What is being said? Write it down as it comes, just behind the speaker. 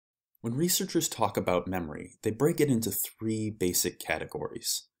When researchers talk about memory, they break it into three basic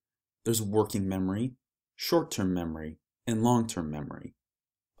categories. There's working memory, short-term memory, and long-term memory.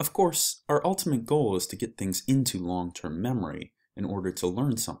 Of course, our ultimate goal is to get things into long-term memory in order to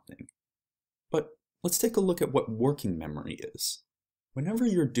learn something. But let's take a look at what working memory is. Whenever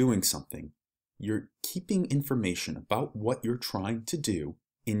you're doing something, you're keeping information about what you're trying to do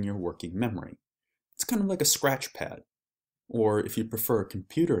in your working memory. It's kind of like a scratch pad. Or if you prefer a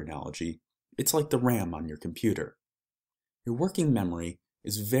computer analogy, it's like the RAM on your computer. Your working memory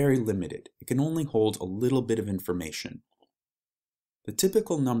is very limited. It can only hold a little bit of information. The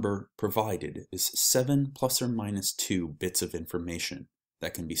typical number provided is 7 plus or minus 2 bits of information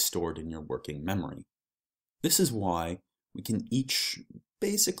that can be stored in your working memory. This is why we can each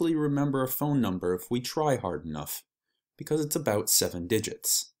basically remember a phone number if we try hard enough, because it's about 7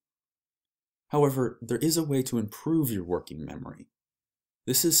 digits. However, there is a way to improve your working memory.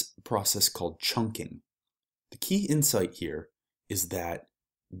 This is a process called chunking. The key insight here is that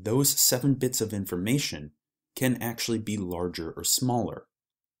those 7 bits of information can actually be larger or smaller.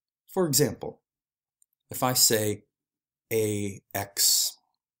 For example, if I say A, X,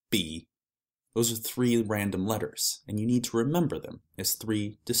 B, those are 3 random letters, and you need to remember them as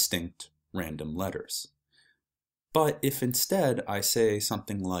 3 distinct random letters. But if instead I say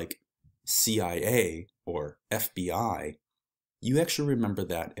something like CIA or FBI, you actually remember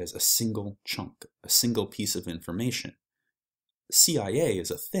that as a single chunk, a single piece of information. CIA is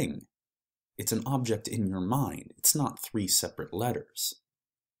a thing. It's an object in your mind. It's not 3 separate letters.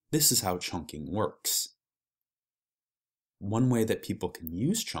 This is how chunking works. One way that people can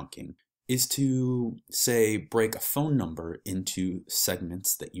use chunking is to, say, break a phone number into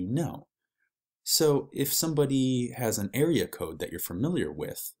segments that you know. So if somebody has an area code that you're familiar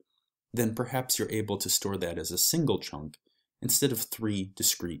with, then perhaps you're able to store that as a single chunk instead of 3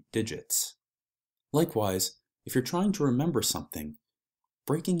 discrete digits. Likewise, if you're trying to remember something,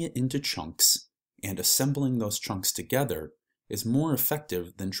 breaking it into chunks and assembling those chunks together is more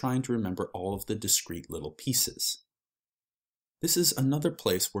effective than trying to remember all of the discrete little pieces. This is another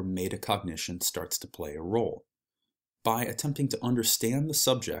place where metacognition starts to play a role. By attempting to understand the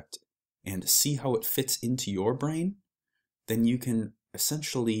subject and see how it fits into your brain, then you can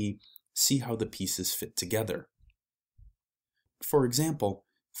essentially see how the pieces fit together. For example,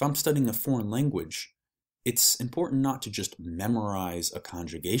 if I'm studying a foreign language, it's important not to just memorize a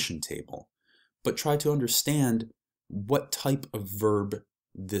conjugation table, but try to understand what type of verb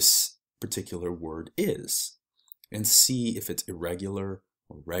this particular word is, and see if it's irregular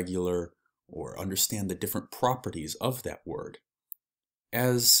or regular, or understand the different properties of that word.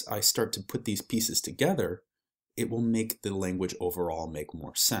 As I start to put these pieces together, it will make the language overall make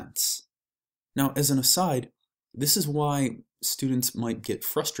more sense. Now, as an aside, this is why students might get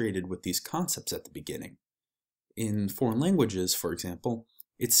frustrated with these concepts at the beginning. In foreign languages, for example,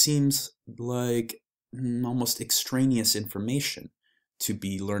 it seems like almost extraneous information to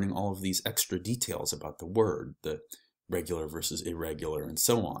be learning all of these extra details about the word, the regular versus irregular, and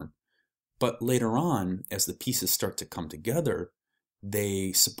so on. But later on, as the pieces start to come together,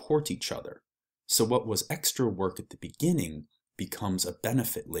 they support each other. So what was extra work at the beginning becomes a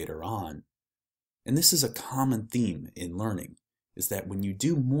benefit later on. And this is a common theme in learning, is that when you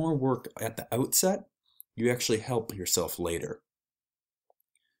do more work at the outset, you actually help yourself later.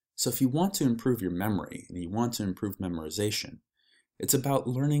 So if you want to improve your memory and you want to improve memorization, it's about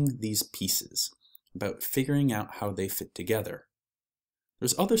learning these pieces, about figuring out how they fit together.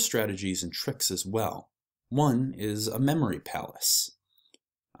 There's other strategies and tricks as well. One is a memory palace.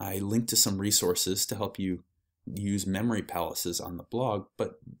 I linked to some resources to help you use memory palaces on the blog,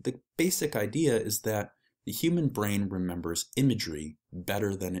 but the basic idea is that the human brain remembers imagery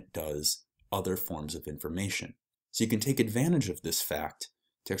better than it does other forms of information. So you can take advantage of this fact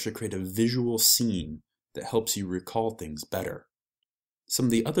to actually create a visual scene that helps you recall things better. Some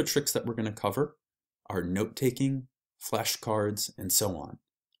of the other tricks that we're going to cover are note-taking, flashcards, and so on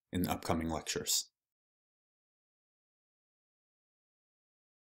in the upcoming lectures.